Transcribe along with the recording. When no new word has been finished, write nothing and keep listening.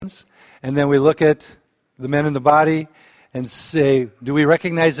deacons, and then we look at the men in the body and say, do we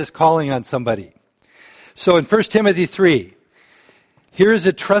recognize this calling on somebody? So in 1 Timothy 3, here is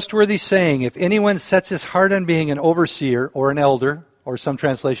a trustworthy saying, if anyone sets his heart on being an overseer or an elder, or some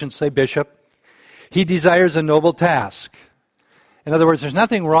translations say bishop, he desires a noble task. In other words, there's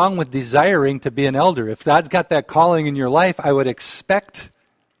nothing wrong with desiring to be an elder. If God's got that calling in your life, I would expect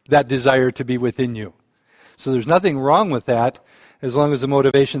that desire to be within you. So there's nothing wrong with that as long as the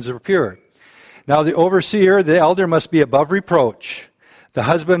motivations are pure. Now the overseer, the elder, must be above reproach, the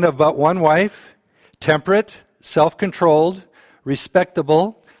husband of but one wife, temperate, self-controlled,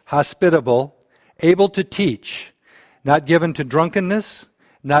 respectable, hospitable, able to teach, not given to drunkenness,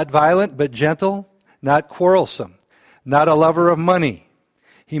 not violent but gentle, not quarrelsome, not a lover of money.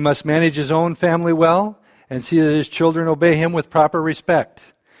 He must manage his own family well and see that his children obey him with proper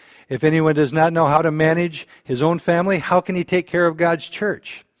respect. If anyone does not know how to manage his own family, how can he take care of God's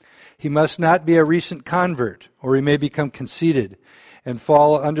church? He must not be a recent convert, or he may become conceited and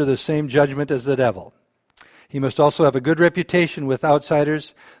fall under the same judgment as the devil. He must also have a good reputation with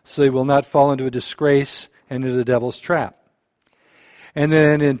outsiders, so he will not fall into a disgrace and into the devil's trap. And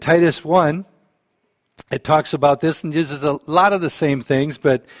then in Titus 1, it talks about this and uses a lot of the same things,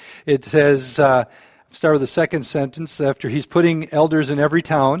 but it says, start with the second sentence, after he's putting elders in every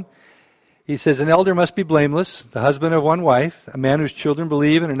town, he says, an elder must be blameless, the husband of one wife, a man whose children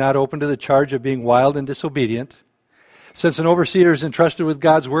believe and are not open to the charge of being wild and disobedient. Since an overseer is entrusted with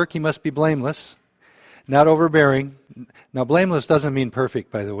God's work, he must be blameless, not overbearing. Now, blameless doesn't mean perfect,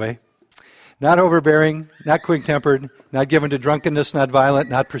 by the way. Not overbearing, not quick-tempered, not given to drunkenness, not violent,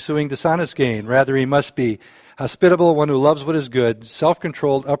 not pursuing dishonest gain. Rather, he must be hospitable, one who loves what is good,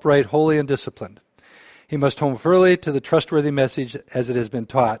 self-controlled, upright, holy, and disciplined. He must hold firmly to the trustworthy message as it has been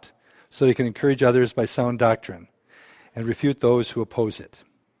taught, so he can encourage others by sound doctrine and refute those who oppose it.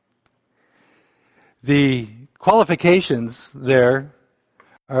 The qualifications there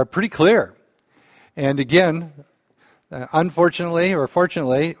are pretty clear. And again, unfortunately or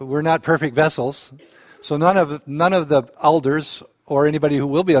fortunately, we're not perfect vessels. So none of the elders or anybody who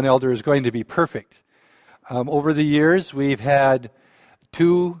will be an elder is going to be perfect. Over the years, we've had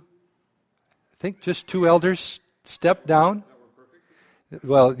just two elders step down.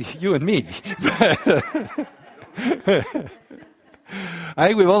 Well, you and me. I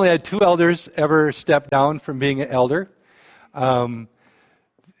think we've only had two elders ever step down from being an elder.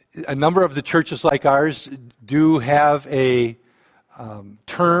 A number of the churches like ours do have a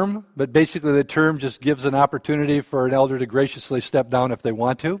term, but basically the term just gives an opportunity for an elder to graciously step down if they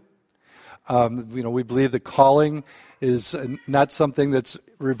want to. We believe the calling is not something that's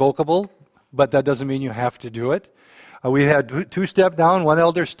revocable, but that doesn't mean you have to do it. We had two step down. One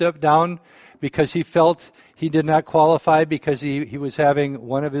elder stepped down because he felt he did not qualify because he was having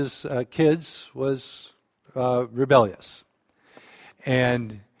one of his kids was rebellious.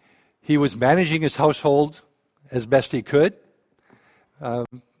 And he was managing his household as best he could.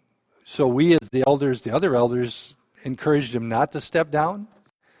 So we as the elders, the other elders, encouraged him not to step down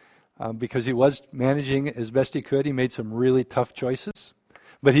because he was managing as best he could. He made some really tough choices.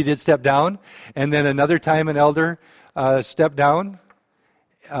 But he did step down. And then another time an elder stepped down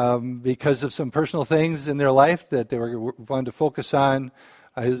because of some personal things in their life that they were wanting to focus on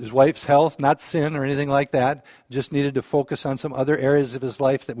his wife's health, not sin or anything like that, just needed to focus on some other areas of his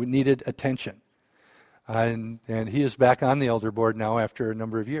life that needed attention. And he is back on the elder board now after a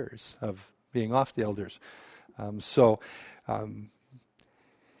number of years of being off the elders.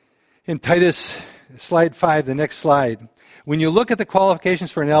 In Titus, slide 5, the next slide, when you look at the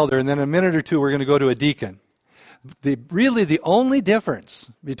qualifications for an elder, and then in a minute or two we're going to go to a deacon, the only difference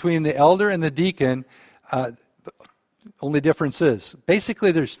between the elder and the deacon, only difference is,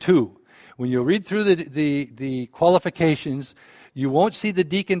 basically there's two. When you read through the qualifications, you won't see the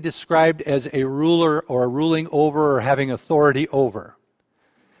deacon described as a ruler or a ruling over or having authority over.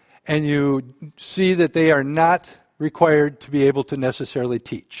 And you see that they are not required to be able to necessarily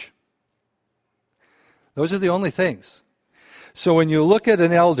teach. Those are the only things. So when you look at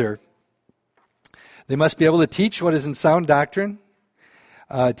an elder, they must be able to teach what is in sound doctrine,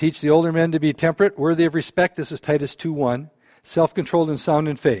 teach the older men to be temperate, worthy of respect. This is Titus 2:1, self-controlled and sound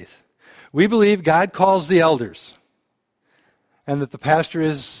in faith. We believe God calls the elders and that the pastor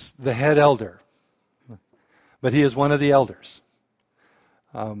is the head elder, but he is one of the elders.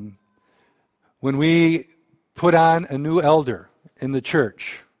 When we put on a new elder in the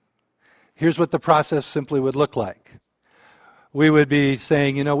church, here's what the process simply would look like. We would be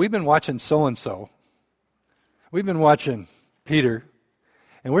saying, we've been watching so-and-so. We've been watching Peter,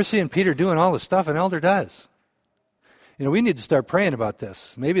 and we're seeing Peter doing all the stuff an elder does. we need to start praying about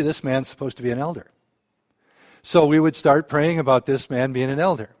this. Maybe this man's supposed to be an elder. So we would start praying about this man being an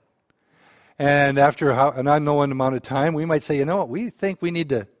elder. And after an unknown amount of time, we might say, we think we need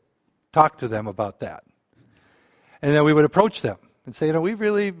to talk to them about that. And then we would approach them and say, we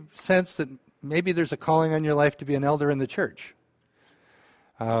really sense that maybe there's a calling on your life to be an elder in the church.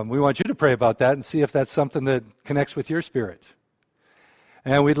 We want you to pray about that and see if that's something that connects with your spirit.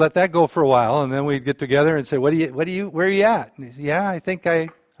 And we'd let that go for a while, and then we'd get together and say, where are you at? And say, I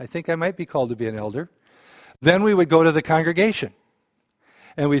think I might be called to be an elder. Then we would go to the congregation.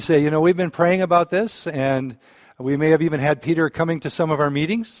 And we say, we've been praying about this, and we may have even had Peter coming to some of our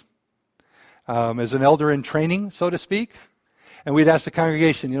meetings as an elder in training, so to speak. And we'd ask the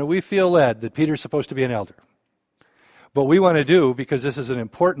congregation, we feel led that Peter's supposed to be an elder. What we want to do, because this is an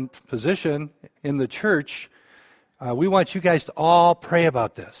important position in the church, we want you guys to all pray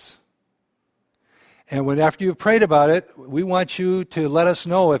about this. And after you've prayed about it, we want you to let us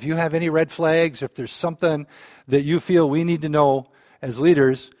know if you have any red flags, if there's something that you feel we need to know as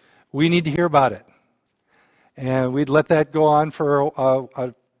leaders, we need to hear about it. And we'd let that go on for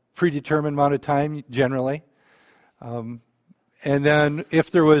a predetermined amount of time, generally. And then if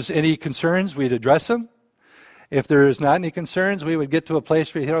there was any concerns, we'd address them. If there is not any concerns, we would get to a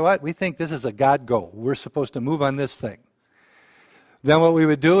place where, we think this is a God go. We're supposed to move on this thing. Then what we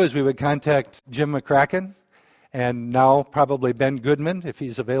would do is we would contact Jim McCracken, and now probably Ben Goodman, if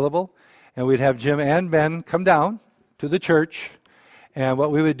he's available. And we'd have Jim and Ben come down to the church. And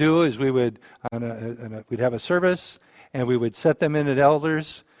what we would do is we'd have a service, and we would set them in as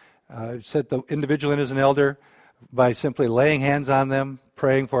elders, set the individual in as an elder by simply laying hands on them,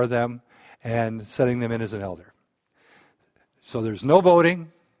 praying for them, and setting them in as an elder. So there's no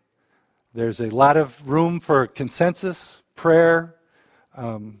voting. There's a lot of room for consensus, prayer,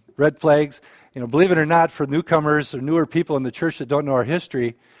 red flags. Believe it or not, for newcomers or newer people in the church that don't know our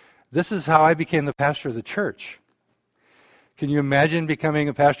history, this is how I became the pastor of the church. Can you imagine becoming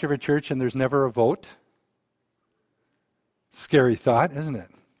a pastor of a church and there's never a vote? Scary thought, isn't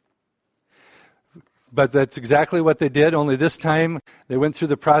it? But that's exactly what they did, only this time they went through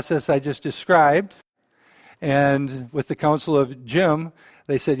the process I just described. And with the counsel of Jim,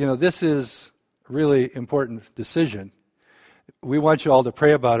 they said, this is a really important decision. We want you all to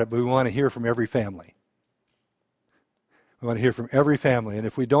pray about it, but we want to hear from every family. We want to hear from every family. And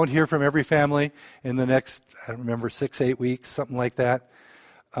if we don't hear from every family in the next, 6-8 weeks, something like that,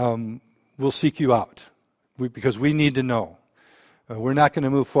 we'll seek you out because we need to know. We're not going to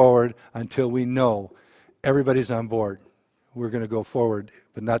move forward until we know everybody's on board. We're going to go forward,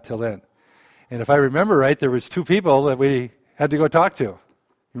 but not till then. And if I remember right, there was 2 people that we had to go talk to.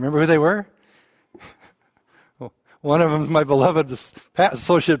 Remember who they were? One of them is my beloved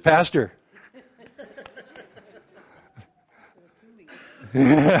associate pastor.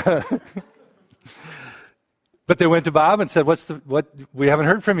 But they went to Bob and said, we haven't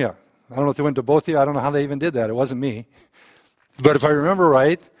heard from you. I don't know if they went to both of you. I don't know how they even did that. It wasn't me. But if I remember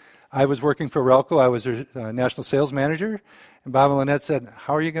right, I was working for Relco. I was their national sales manager. And Bob and Lynette said,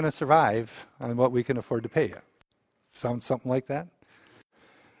 how are you going to survive on what we can afford to pay you? Sounds something like that.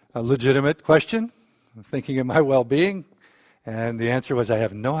 A legitimate question. I'm thinking of my well-being. And the answer was, I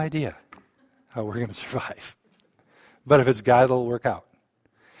have no idea how we're going to survive. But if it's God, it'll work out.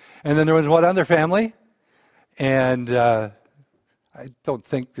 And then there was one other family. And I don't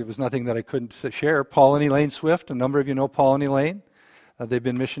think there was nothing that I couldn't share. Paul and Elaine Swift. A number of you know Paul and Elaine. They've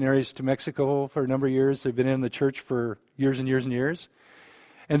been missionaries to Mexico for a number of years. They've been in the church for years and years and years.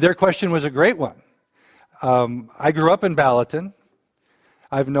 And their question was a great one. I grew up in Ballatin.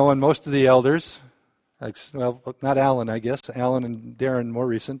 I've known most of the elders. Well, not Alan, I guess. Alan and Darren more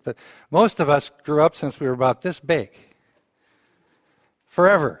recent. But most of us grew up since we were about this big.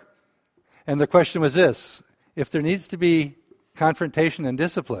 Forever. And the question was this. If there needs to be confrontation and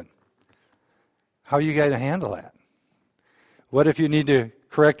discipline, how are you going to handle that? What if you need to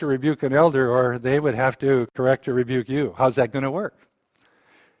correct or rebuke an elder, or they would have to correct or rebuke you? How's that going to work?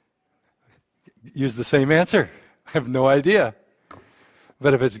 Use the same answer. I have no idea.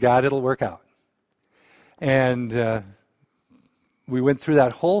 But if it's God, it'll work out. And we went through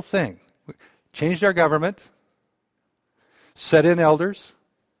that whole thing. We changed our government, set in elders,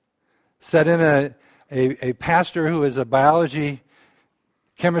 set in a pastor who is a biology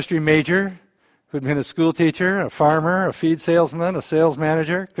chemistry major, who'd been a school teacher, a farmer, a feed salesman, a sales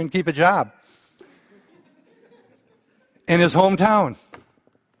manager, couldn't keep a job in his hometown.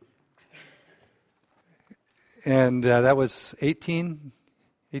 And that was 18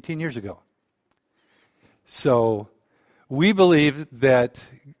 years ago. So We believe that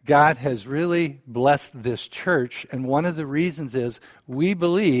God has really blessed this church, and one of the reasons is we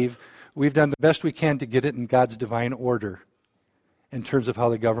believe we've done the best we can to get it in God's divine order in terms of how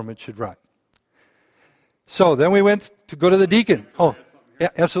the government should run. So then we went to go to the deacon. Oh, yeah,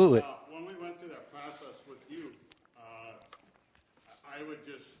 absolutely. When we went through that process with you, I would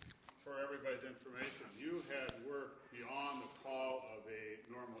just, for everybody's information, you had worked beyond the call of a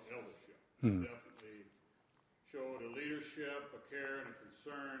normal eldership. You definitely showed a leadership, a care, and a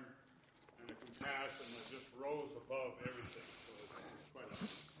concern, and a compassion that just rose above everything. So it's quite a...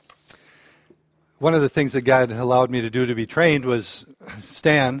 One of the things that God allowed me to do to be trained was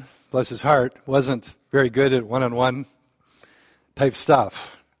Stan, bless his heart, wasn't very good at one-on-one type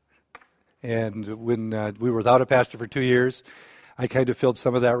stuff. And when we were without a pastor for 2 years, I kind of filled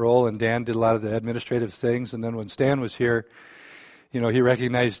some of that role, and Dan did a lot of the administrative things. And then when Stan was here, he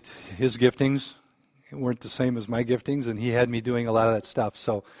recognized his giftings weren't the same as my giftings, and he had me doing a lot of that stuff.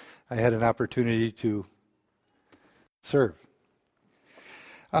 So I had an opportunity to serve.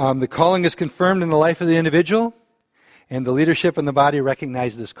 The calling is confirmed in the life of the individual, and the leadership in the body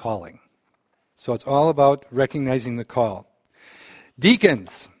recognize this calling. So it's all about recognizing the call.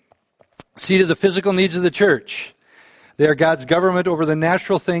 Deacons see to the physical needs of the church. They are God's government over the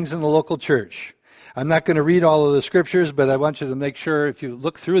natural things in the local church. I'm not going to read all of the scriptures, but I want you to make sure if you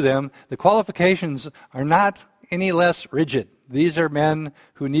look through them, the qualifications are not any less rigid. These are men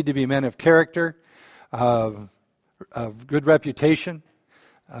who need to be men of character, of good reputation,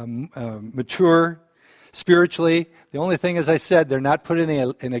 mature spiritually. The only thing, as I said, they're not put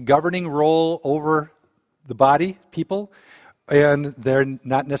in a governing role over the body, people, and they're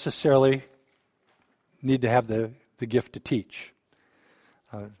not necessarily need to have the gift to teach.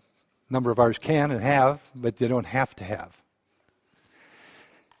 A number of ours can and have, but they don't have to have.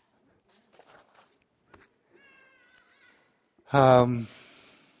 I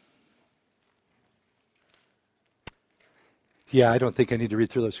don't think I need to read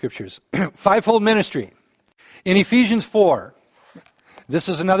through those scriptures. Fivefold ministry. In Ephesians 4, this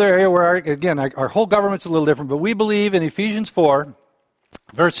is another area where, our whole government's a little different, but we believe in Ephesians 4,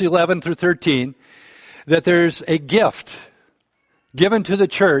 verse 11 through 13, that there's a gift given to the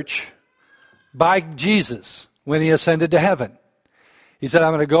church by Jesus when he ascended to heaven. He said,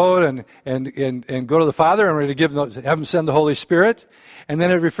 I'm going to go and go to the Father, I'm going to have him send the Holy Spirit. And then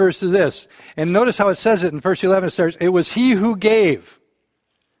it refers to this. And notice how it says it in verse 11. It starts, it was he who gave,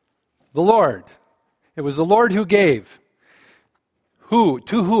 the Lord. It was the Lord who gave. Who?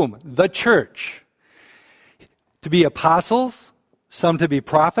 To whom? The church. To be apostles, some to be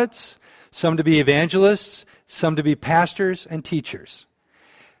prophets, some to be evangelists, some to be pastors and teachers.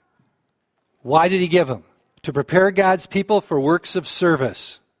 Why did he give them? To prepare God's people for works of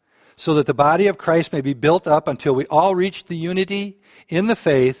service, so that the body of Christ may be built up until we all reach the unity in the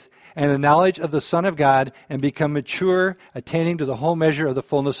faith and the knowledge of the Son of God and become mature, attaining to the whole measure of the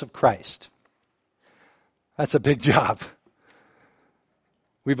fullness of Christ. That's a big job.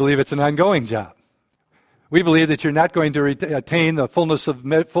 We believe it's an ongoing job. We believe that you're not going to attain the fullness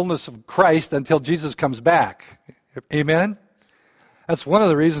of Christ until Jesus comes back. Amen? That's one of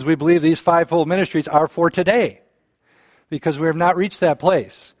the reasons we believe these fivefold ministries are for today, because we have not reached that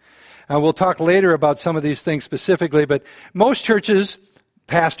place. And we'll talk later about some of these things specifically, but most churches,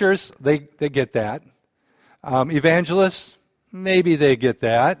 pastors, they get that. Evangelists, maybe they get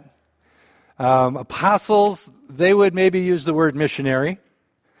that. Apostles, they would maybe use the word missionary.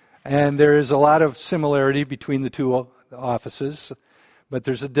 And there is a lot of similarity between the two offices, but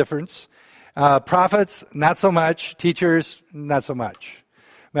there's a difference. Prophets, not so much. Teachers, not so much.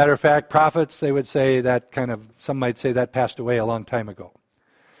 Matter of fact, prophets, they would say that some might say that passed away a long time ago.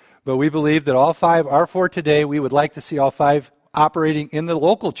 But we believe that all five are for today. We would like to see all five operating in the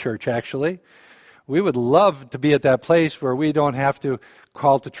local church, actually. We would love to be at that place where we don't have to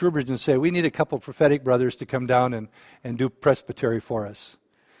call to Trubridge and say, we need a couple prophetic brothers to come down and do presbytery for us.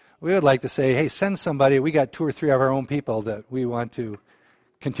 We would like to say, hey, send somebody. We got 2 or 3 of our own people that we want to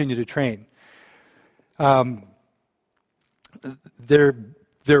continue to train.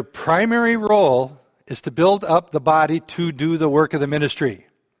 Their primary role is to build up the body to do the work of the ministry.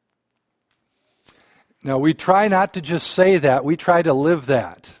 Now, we try not to just say that. We try to live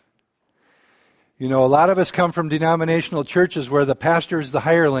that. A lot of us come from denominational churches where the pastor is the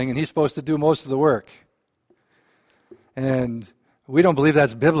hireling and he's supposed to do most of the work. And we don't believe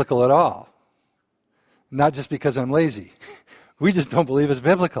that's biblical at all. Not just because I'm lazy. We just don't believe it's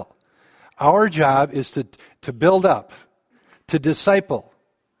biblical. Our job is to build up, to disciple.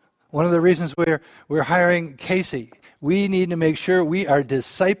 One of the reasons we're hiring Casey, We need to make sure we are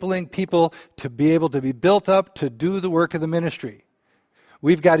discipling people to be able to be built up to do the work of the ministry.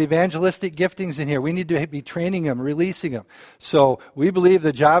 We've got evangelistic giftings in here. We need to be training them, releasing them. So we believe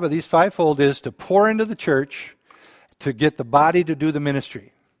the job of these fivefold is to pour into the church to get the body to do the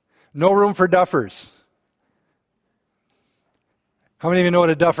ministry. No room for duffers. How many of you know what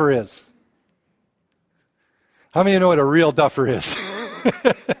a duffer is? How many of you know what a real duffer is?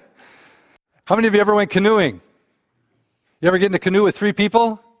 How many of you ever went canoeing? You ever get in a canoe with 3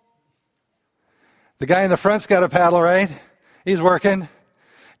 people? The guy in the front's got a paddle, right? He's working.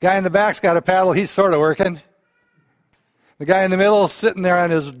 Guy in the back's got a paddle. He's sort of working. The guy in the middle is sitting there on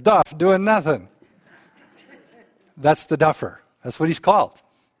his duff doing nothing. That's the duffer. That's what he's called.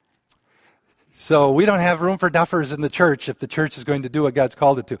 So we don't have room for duffers in the church if the church is going to do what God's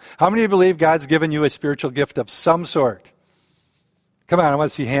called it to. How many of you believe God's given you a spiritual gift of some sort? Come on, I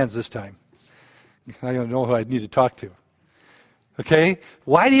want to see hands this time. I don't know who I need to talk to. Okay?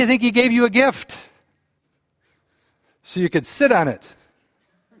 Why do you think he gave you a gift? So you could sit on it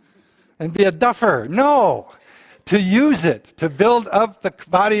and be a duffer. No. To use it, to build up the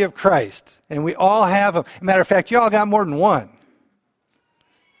body of Christ. And we all have them. Matter of fact, you all got more than one.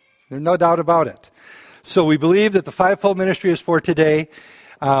 There's no doubt about it. So we believe that the fivefold ministry is for today.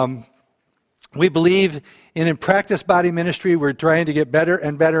 We believe in practice body ministry. We're trying to get better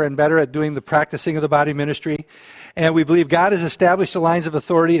and better and better at doing the practicing of the body ministry. And we believe God has established the lines of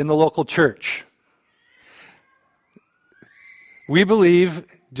authority in the local church. We believe,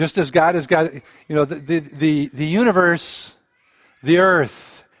 just as God has got, the universe, the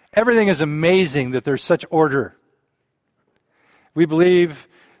earth, everything is amazing that there's such order. We believe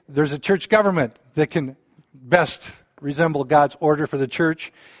there's a church government that can best resemble God's order for the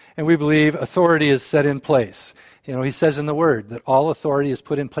church. And we believe authority is set in place. He says in the Word that all authority is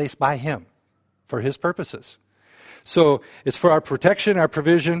put in place by Him for His purposes. So it's for our protection, our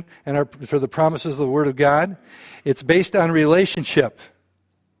provision, and for the promises of the Word of God. It's based on relationship,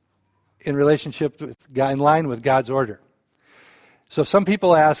 in relationship with God, in line with God's order. So some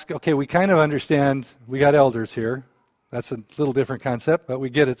people ask, okay, we kind of understand, we got elders here. That's a little different concept, but we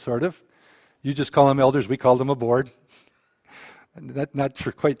get it sort of. You just call them elders, we call them a board. That's not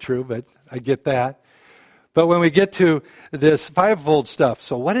quite true, but I get that. But when we get to this fivefold stuff,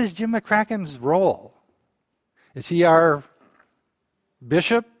 so what is Jim McCracken's role? Is he our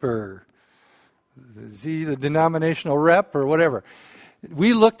bishop, or is he the denominational rep, or whatever?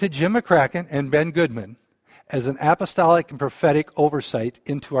 We look to Jim McCracken and Ben Goodman as an apostolic and prophetic oversight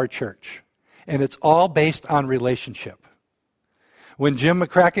into our church. And it's all based on relationship. When Jim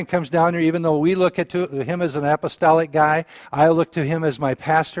McCracken comes down here, even though we look at him as an apostolic guy, I look to him as my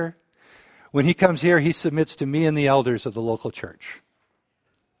pastor. When he comes here, he submits to me and the elders of the local church.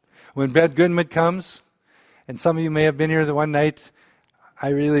 When Ben Goodman comes, and some of you may have been here the one night, I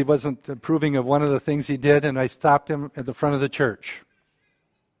really wasn't approving of one of the things he did, and I stopped him at the front of the church.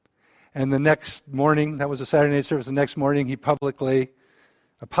 And the next morning, that was a Saturday night service, the next morning he publicly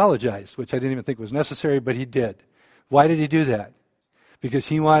apologized, which I didn't even think was necessary, but he did. Why did he do that? Because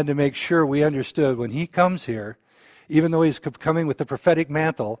he wanted to make sure we understood when he comes here, even though he's coming with the prophetic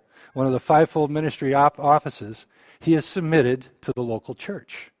mantle, one of the fivefold ministry offices, he is submitted to the local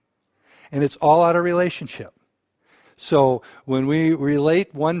church. And it's all out of relationship. So when we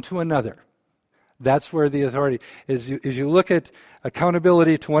relate one to another, that's where the authority is. As you look at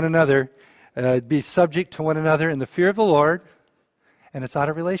accountability to one another, be subject to one another in the fear of the Lord, and it's out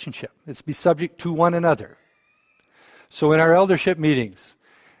of relationship. It's be subject to one another. So in our eldership meetings,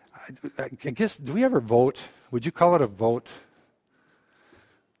 I guess, do we ever vote? Would you call it a vote?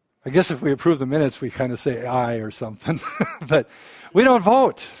 I guess if we approve the minutes, we kind of say aye or something. But we don't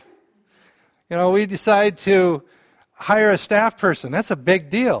vote. We decide to hire a staff person. That's a big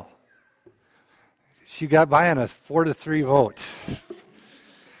deal. She got by on a 4-3 vote.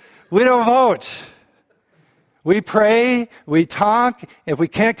 We don't vote. We pray, we talk. If we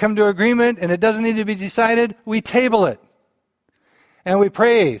can't come to agreement and it doesn't need to be decided, we table it. And we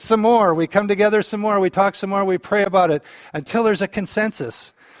pray some more. We come together some more. We talk some more. We pray about it until there's a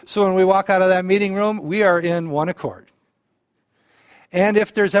consensus. So when we walk out of that meeting room, we are in one accord. And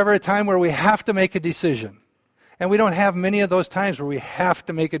if there's ever a time where we have to make a decision, and we don't have many of those times where we have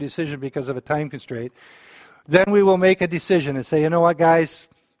to make a decision because of a time constraint, then we will make a decision and say, you know what, guys,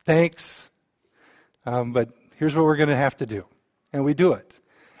 thanks, but here's what we're going to have to do. And we do it.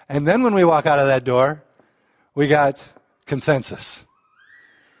 And then when we walk out of that door, we got consensus.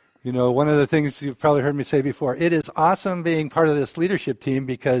 One of the things you've probably heard me say before, it is awesome being part of this leadership team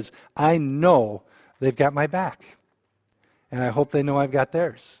because I know they've got my back. And I hope they know I've got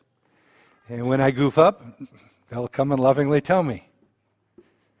theirs. And when I goof up, they'll come and lovingly tell me.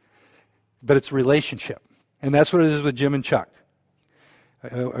 But it's relationship. And that's what it is with Jim and Chuck.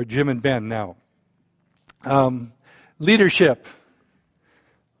 Or Jim and Ben now. Leadership.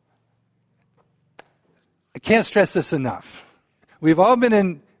 I can't stress this enough. We've all been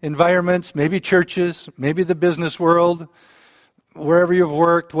in environments, maybe churches, maybe the business world, wherever you've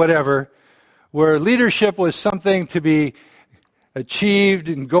worked, whatever, where leadership was something to be achieved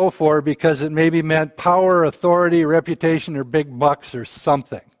and go for because it maybe meant power, authority, reputation, or big bucks or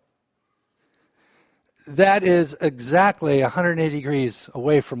something. That is exactly 180 degrees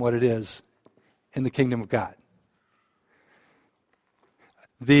away from what it is in the kingdom of God.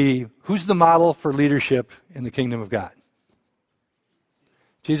 Who's the model for leadership in the kingdom of God?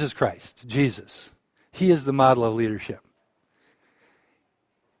 Jesus Christ, Jesus. He is the model of leadership.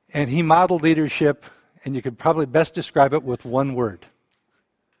 And he modeled leadership, and you could probably best describe it with one word.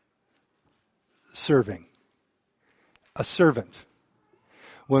 Serving. A servant.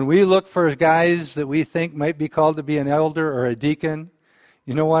 When we look for guys that we think might be called to be an elder or a deacon,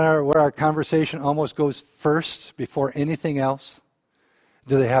 you know what our conversation almost goes first before anything else?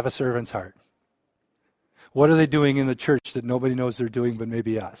 Do they have a servant's heart? What are they doing in the church that nobody knows they're doing but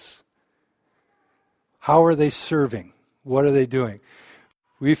maybe us? How are they serving? What are they doing?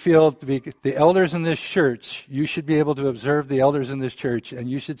 We feel to be the elders in this church, you should be able to observe the elders in this church, and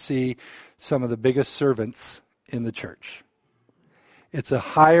you should see some of the biggest servants in the church. It's a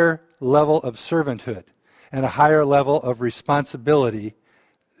higher level of servanthood and a higher level of responsibility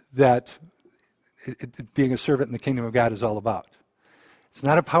that being a servant in the kingdom of God is all about. It's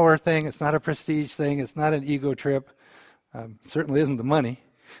not a power thing. It's not a prestige thing. It's not an ego trip. It certainly isn't the money.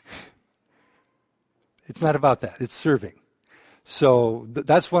 It's not about that. It's serving. So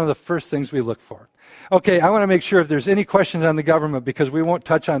that's one of the first things we look for. Okay, I want to make sure if there's any questions on the government, because we won't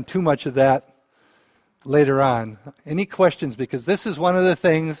touch on too much of that later on. Any questions? Because this is one of the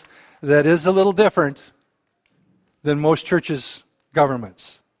things that is a little different than most churches'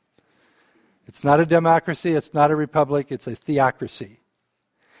 governments. It's not a democracy. It's not a republic. It's a theocracy.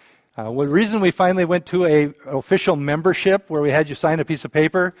 The reason we finally went to an official membership where we had you sign a piece of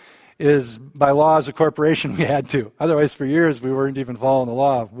paper is by law as a corporation we had to. Otherwise, for years, we weren't even following the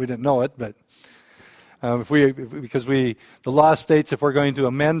law. We didn't know it, but the law states if we're going to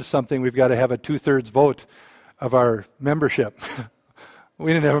amend something, we've got to have a 2/3 vote of our membership.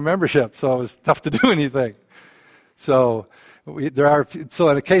 We didn't have a membership, so it was tough to do anything. So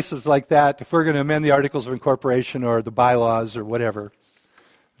in cases like that, if we're going to amend the Articles of Incorporation or the bylaws or whatever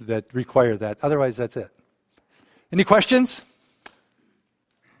that require that, otherwise that's it. Any questions?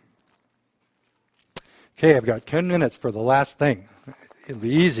 Okay, I've got 10 minutes for the last thing. It'll be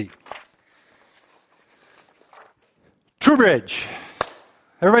easy. TrueBridge.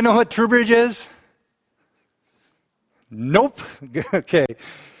 Everybody know what TrueBridge is? Nope. Okay.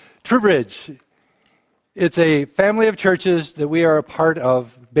 TrueBridge. It's a family of churches that we are a part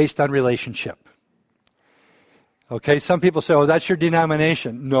of based on relationship. Okay, some people say, oh, that's your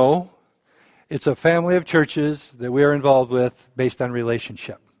denomination. No. It's a family of churches that we are involved with based on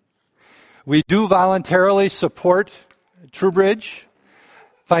relationship. We do voluntarily support TrueBridge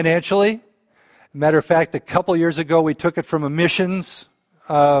financially. Matter of fact, a couple years ago, we took it from a missions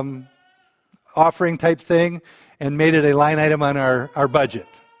offering type thing and made it a line item on our budget.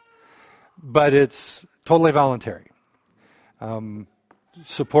 But it's totally voluntary.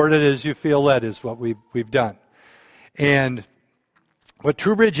 Support it as you feel led is what we've done. And what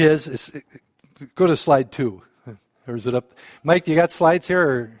TrueBridge is go to slide 2. Or is it up? Mike, you got slides here?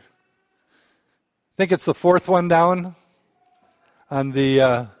 Or? I think it's the 4th one down on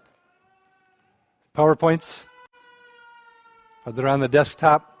the PowerPoints. Or they're on the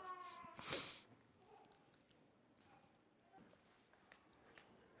desktop.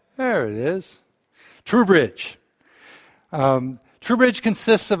 There it is. TrueBridge. TrueBridge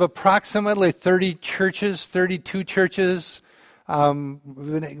consists of approximately 30 churches, 32 churches. The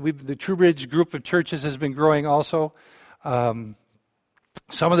TrueBridge group of churches has been growing also. Some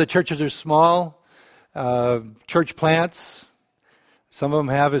of the churches are small church plants. Some of them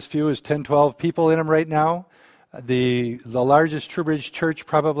have as few as 10, 12 people in them right now. The largest TrueBridge church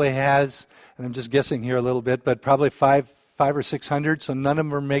probably has, and I'm just guessing here a little bit, but probably 500 or 600, so none of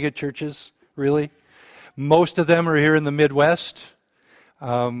them are mega churches, really. Most of them are here in the Midwest,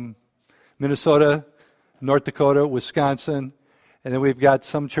 Minnesota, North Dakota, Wisconsin, and then we've got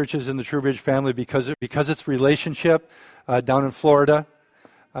some churches in the TrueBridge family because it's relationship down in Florida,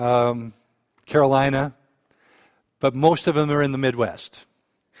 Carolina, but most of them are in the Midwest.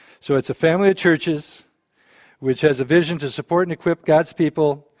 So it's a family of churches which has a vision to support and equip God's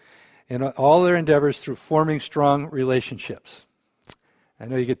people in all their endeavors through forming strong relationships. I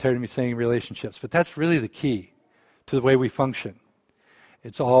know you get tired of me saying relationships, but that's really the key to the way we function.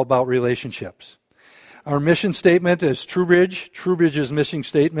 It's all about relationships. Our mission statement is TrueBridge. TrueBridge's mission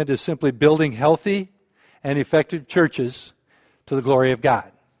statement is simply building healthy and effective churches to the glory of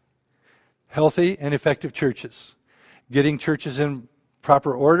God. Healthy and effective churches. Getting churches in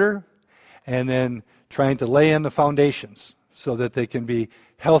proper order and then trying to lay in the foundations so that they can be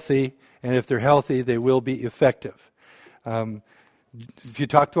healthy, and if they're healthy, they will be effective. If you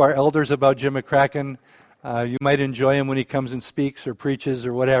talk to our elders about Jim McCracken, you might enjoy him when he comes and speaks or preaches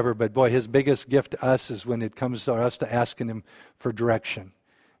or whatever, but boy, his biggest gift to us is when it comes to us to asking him for direction,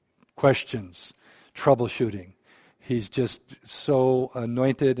 questions, troubleshooting. He's just so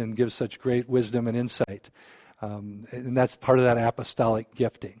anointed and gives such great wisdom and insight. And that's part of that apostolic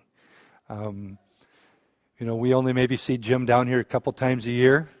gifting. We only maybe see Jim down here a couple times a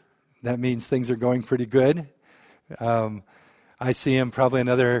year. That means things are going pretty good. I see him probably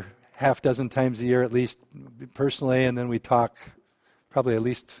another half dozen times a year at least personally, and then we talk probably at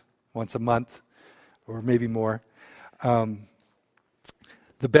least once a month or maybe more. The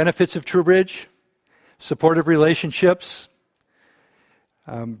benefits of TrueBridge, supportive relationships.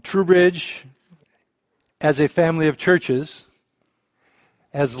 TrueBridge, as a family of churches,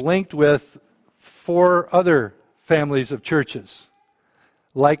 has linked with 4 other families of churches,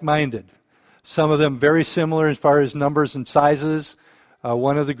 like-minded. Some of them very similar as far as numbers and sizes.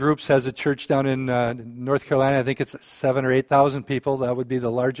 One of the groups has a church down in North Carolina. I think it's 7,000 or 8,000 people. That would be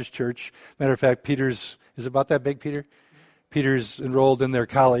the largest church. Matter of fact, Peter's, is it about that big, Peter? Peter's enrolled in their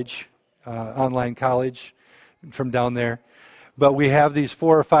college, online college from down there. But we have these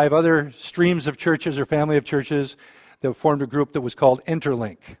 4 or 5 other streams of churches or family of churches that formed a group that was called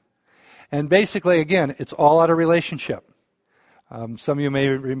Interlink. And basically, again, it's all out of relationship. Some of you may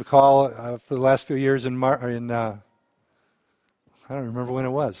recall for the last few years I don't remember when it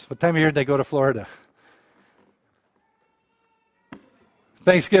was. What time of year did they go to Florida?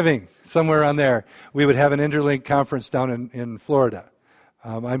 Thanksgiving, somewhere on there. We would have an Interlink conference down in Florida.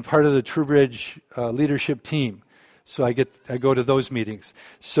 I'm part of the TrueBridge leadership team, so I go to those meetings.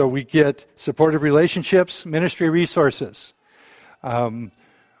 So we get supportive relationships, ministry resources. I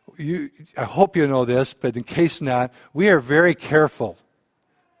hope you know this, but in case not, we are very careful.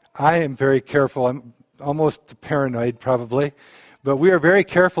 I am very careful. I'm almost paranoid probably, but we are very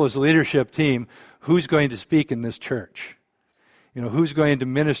careful as a leadership team who's going to speak in this church. Who's going to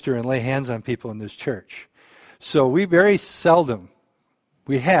minister and lay hands on people in this church. So we very seldom,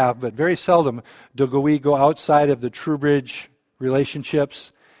 but very seldom do we go outside of the TrueBridge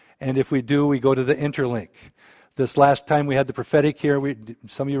relationships, and if we do, we go to the Interlink. This last time we had the prophetic here,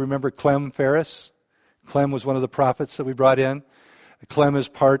 some of you remember Clem Ferris? Clem was one of the prophets that we brought in. Clem is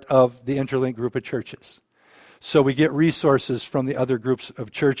part of the Interlink group of churches. So we get resources from the other groups of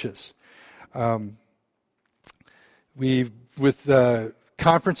churches. With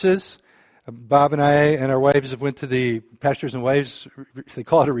conferences, Bob and I and our wives have went to the pastors and wives, they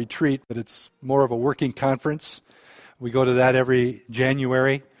call it a retreat, but it's more of a working conference. We go to that every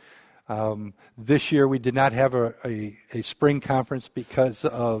January. This year we did not have a spring conference because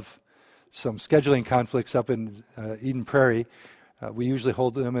of some scheduling conflicts up in Eden Prairie. We usually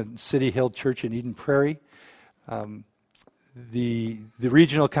hold them at City Hill Church in Eden Prairie. The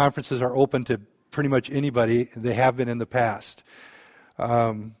regional conferences are open to pretty much anybody. They have been in the past.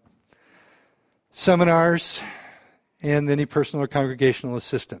 Seminars and any personal or congregational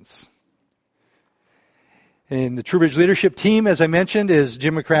assistance. And the TrueBridge leadership team, as I mentioned, is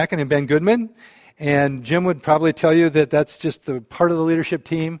Jim McCracken and Ben Goodman. And Jim would probably tell you that that's just the part of the leadership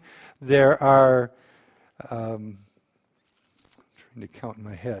team. There are, I'm trying to count in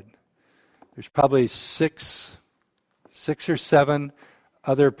my head, there's probably six or seven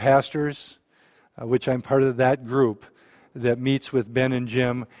other pastors, which I'm part of that group, that meets with Ben and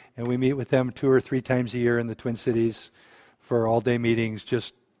Jim, and we meet with them 2 or 3 times a year in the Twin Cities for all-day meetings,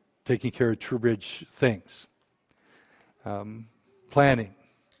 just taking care of TrueBridge things. Planning.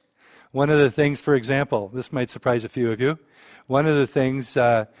 One of the things, for example, this might surprise a few of you, one of the things,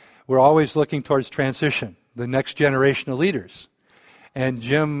 we're always looking towards transition, the next generation of leaders. And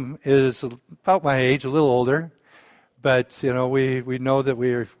Jim is about my age, a little older, but we know that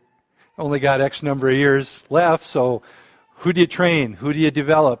we're only got X number of years left, so who do you train? Who do you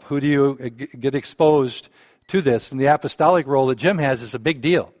develop? Who do you get exposed to this? And the apostolic role that Jim has is a big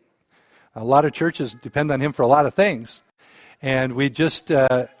deal. A lot of churches depend on him for a lot of things. And we just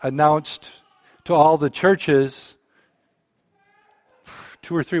announced to all the churches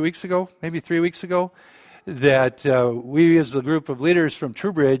 2 or 3 weeks ago, maybe 3 weeks ago, that we as the group of leaders from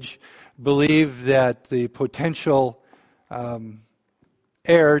TrueBridge believe that the potential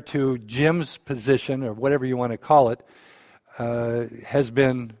heir to Jim's position, or whatever you want to call it, has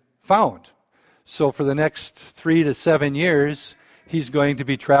been found. So for the next 3 to 7 years, he's going to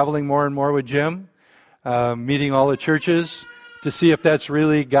be traveling more and more with Jim, meeting all the churches to see if that's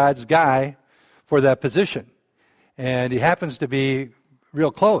really God's guy for that position. And he happens to be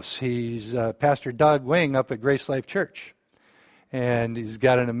real close. He's Pastor Doug Wing up at Grace Life Church. And he's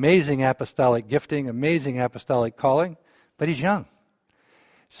got an amazing apostolic gifting, amazing apostolic calling, but he's young.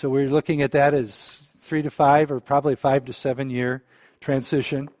 So we're looking at that as 3 to 5, or probably 5 to 7 year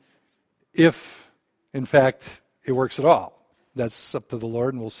transition, if, in fact, it works at all. That's up to the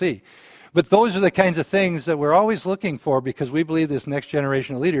Lord, and we'll see. But those are the kinds of things that we're always looking for, because we believe this next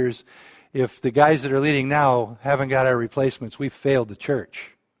generation of leaders, if the guys that are leading now haven't got our replacements, we've failed the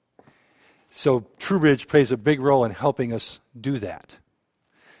church. So TrueBridge plays a big role in helping us do that.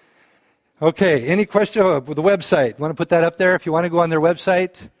 Okay, any question with the website? Want to put that up there? If you want to go on their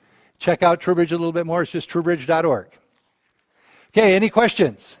website, check out TrueBridge a little bit more. It's just truebridge.org. Okay, any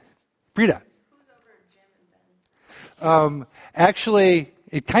questions? Brita? Who's over Jim and Ben? Actually,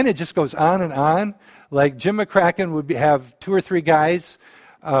 it kind of just goes on and on. Like Jim McCracken would have 2 or 3 guys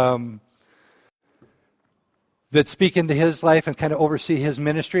that speak into his life and kind of oversee his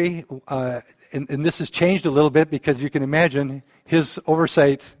ministry. And this has changed a little bit, because you can imagine his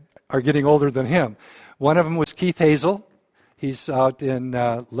oversight are getting older than him. One of them was Keith Hazel. He's out in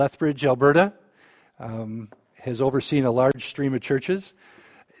Lethbridge, Alberta. Has overseen a large stream of churches.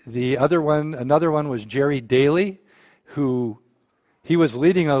 Another one was Jerry Daly, who he was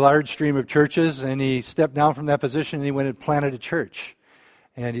leading a large stream of churches, and he stepped down from that position and he went and planted a church.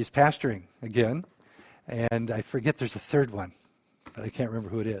 And he's pastoring again. And I forget there's a third one, but I can't remember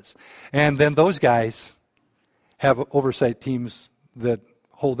who it is. And then those guys have oversight teams that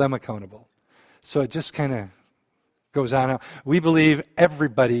hold them accountable. So it just kind of goes on. We believe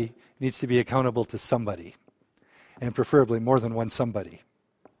everybody needs to be accountable to somebody, and preferably more than one somebody.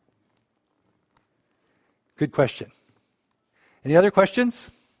 Good question. Any other questions?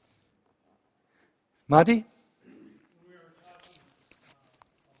 Monty?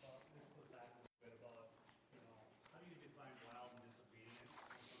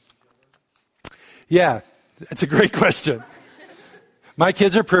 Yeah, that's a great question. My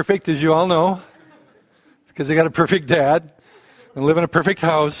kids are perfect, as you all know, because they got a perfect dad and live in a perfect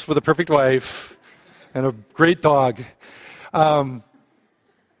house with a perfect wife and a great dog.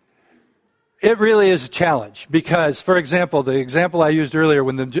 It really is a challenge because, for example, the example I used earlier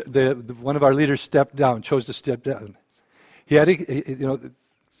when one of our leaders chose to step down, he had,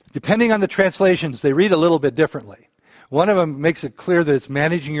 depending on the translations, they read a little bit differently. One of them makes it clear that it's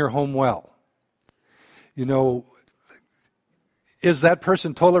managing your home well. Is that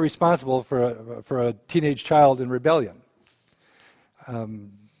person totally responsible for a teenage child in rebellion?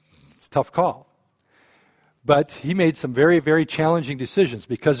 It's a tough call. But he made some very, very challenging decisions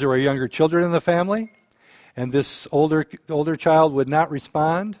because there were younger children in the family, and this older child would not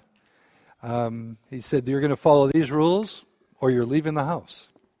respond. He said, "You're going to follow these rules, or you're leaving the house."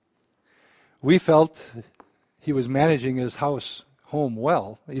 We felt he was managing his home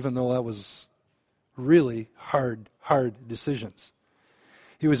well, even though that was really hard decisions.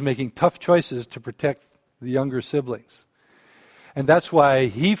 He was making tough choices to protect the younger siblings. And that's why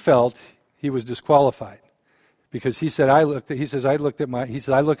he felt he was disqualified. Because he said, I look at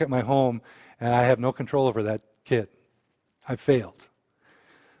my home and I have no control over that kid. I failed.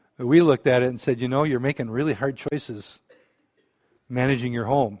 But we looked at it and said, you're making really hard choices managing your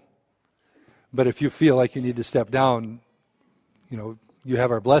home. But if you feel like you need to step down, you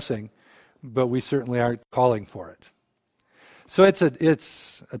have our blessing, but we certainly aren't calling for it. So it's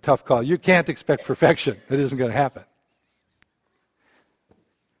a tough call. You can't expect perfection. It isn't going to happen.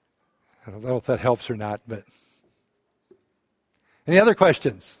 I don't know if that helps or not, but any other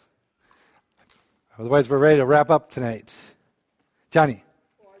questions? Otherwise, we're ready to wrap up tonight. Johnny.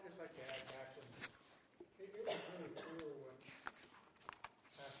 Well, I'd just like to add back it was really cool when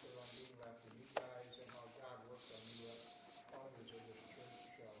Pastor Lundin left, and you guys and how God worked on you elders of this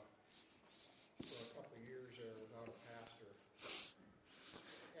church for a couple of years there without a pastor.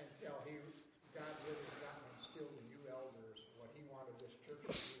 Until God really got instilled in you elders what he wanted this church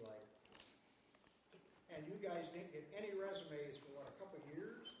to be like. And you guys didn't get any resumes for a couple of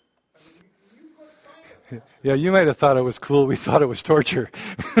years? I mean, you couldn't find a pastor. Yeah, you might have thought it was cool. We thought it was torture.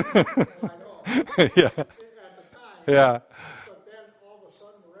 Well, I know. Yeah. At the time. Yeah. But then all of a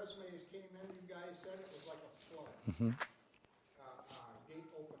sudden the resumes came in, you guys said it was like a flood. Mm-hmm. Gate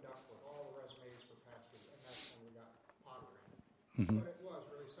opened up with all the resumes for pastors. And Mm-hmm. But it was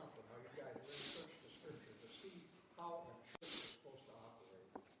really something how you guys researched the scripture to see how a church is supposed to operate.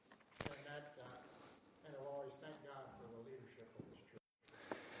 And I've always thanked God for the leadership of this church.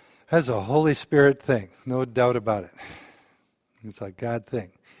 That's a Holy Spirit thing, no doubt about it. It's a God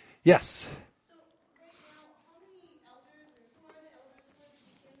thing. Yes? So right now, how many elders or who are the elders who are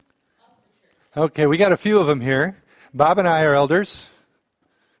deacons of the church? Okay, we got a few of them here. Bob and I are elders.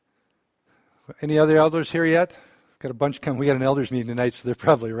 Any other elders here yet? Got a bunch coming. We got an elders meeting tonight, so they're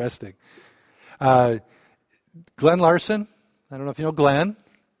probably resting. Glenn Larson. I don't know if you know Glenn.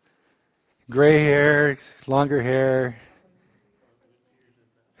 Gray hair, longer hair.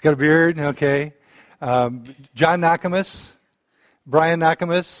 Got a beard, okay. John Nakamus. Brian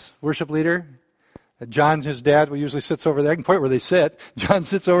Nakamus, worship leader. John, his dad, usually sits over there. I can point where they sit. John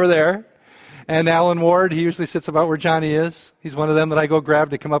sits over there. And Alan Ward, he usually sits about where Johnny is. He's one of them that I go grab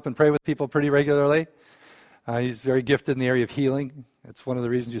to come up and pray with people pretty regularly. He's very gifted in the area of healing. That's one of the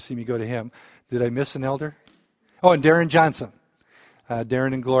reasons you see me go to him. Did I miss an elder? Oh, and Darren Johnson.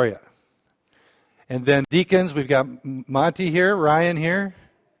 Darren and Gloria. And then deacons, we've got Monty here, Ryan here.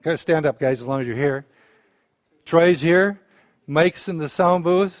 Got to stand up, guys, as long as you're here. Troy's here. Mike's in the sound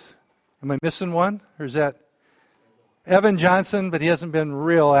booth. Am I missing one? Or is that Evan Johnson, but he hasn't been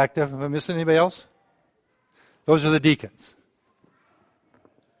real active. Am I missing anybody else? Those are the deacons.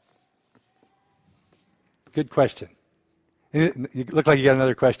 Good question. You look like you got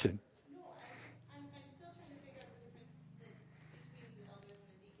another question. No, I'm still trying to figure out the difference between the elders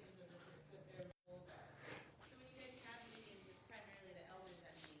and the deacons of the church, what their roles are. So when you guys have meetings, it's primarily the elders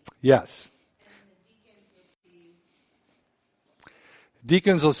that meet, Yes. and the deacons will see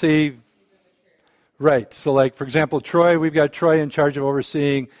Deacons will see. Right. So, like, for example, Troy, we've got Troy in charge of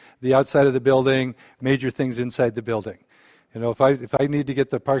overseeing the outside of the building, major things inside the building. You know, if I need to get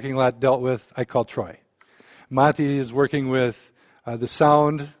the parking lot dealt with, I call Troy. Monty is working with the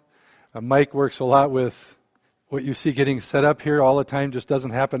sound. Mike works a lot with what you see getting set up here all the time, just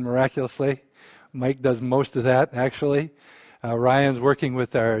doesn't happen miraculously. Mike does most of that, actually. Ryan's working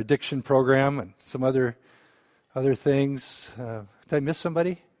with our addiction program and some other things. Did I miss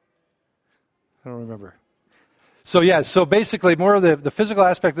somebody? I don't remember. So basically more of the physical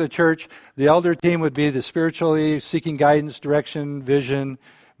aspect of the church. The elder team would be the spiritually seeking guidance, direction, vision,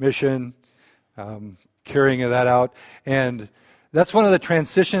 mission, carrying that out. And that's one of the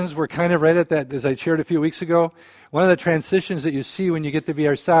transitions. We're kind of right at that, as I shared a few weeks ago. One of the transitions that you see when you get to be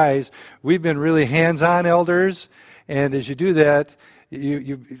our size, we've been really hands-on elders. And as you do that, as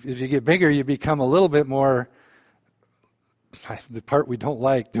you get bigger, you become a little bit more, the part we don't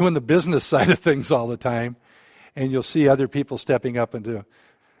like, doing the business side of things all the time, and you'll see other people stepping up into.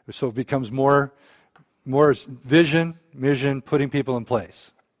 So it becomes more vision, mission, putting people in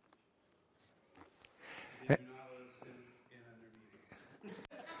place.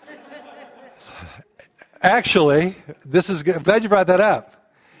 Actually, this is good. I'm glad you brought that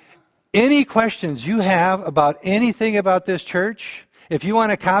up. Any questions you have about anything about this church? If you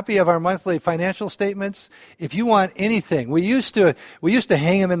want a copy of our monthly financial statements, if you want anything, we used to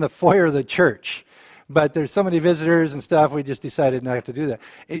hang them in the foyer of the church, but there's so many visitors and stuff, we just decided not to do that.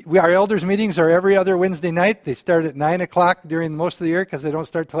 Our elders meetings are every other Wednesday night. They start at 9 o'clock during most of the year because they don't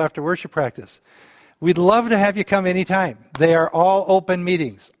start till after worship practice. We'd love to have you come anytime. They are all open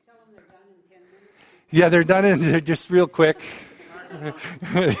meetings. Tell them they're done in 10 minutes. Yeah, they're done in just real quick.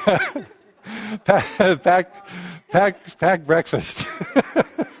 Pack breakfast.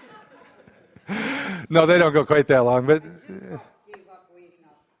 No, they don't go quite that long, but Gave up waiting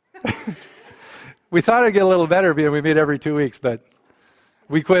up. we thought it'd get a little better being we meet every 2 weeks, but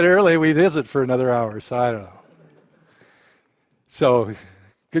we quit early. We visit for another hour, so I don't know. So,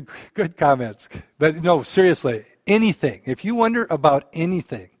 good comments. But no, seriously, anything. If you wonder about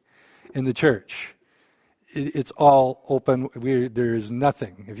anything in the church, it's all open. There's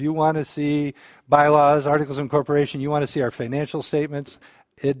nothing. If you want to see bylaws, articles of incorporation, you want to see our financial statements,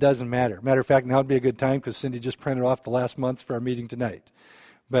 it doesn't matter. Matter of fact, now would be a good time because Cindy just printed off the last month for our meeting tonight.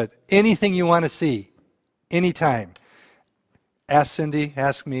 But anything you want to see, anytime, ask Cindy,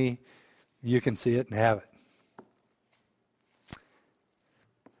 ask me. You can see it and have it.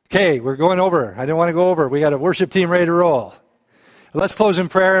 Okay, we're going over. I didn't want to go over. We got a worship team ready to roll. Let's close in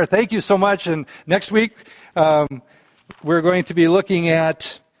prayer. Thank you so much. And next week, we're going to be looking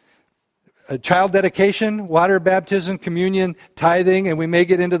at a child dedication, water baptism, communion, tithing, and we may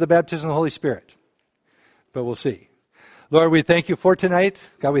get into the baptism of the Holy Spirit. But we'll see. Lord, we thank you for tonight.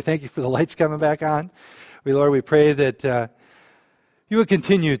 God, we thank you for the lights coming back on. Lord, we pray that you would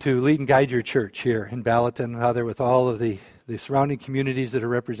continue to lead and guide your church here in Ballatin, Father, with all of the surrounding communities that are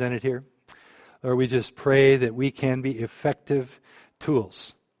represented here. Lord, we just pray that we can be effective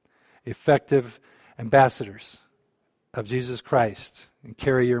tools, effective ambassadors of Jesus Christ, and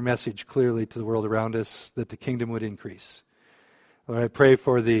carry your message clearly to the world around us, that the kingdom would increase. Lord, I pray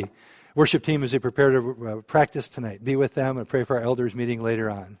for the worship team as they prepare to practice tonight. Be with them, and pray for our elders meeting later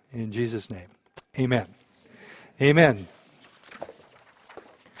on. In Jesus' name, amen. Amen.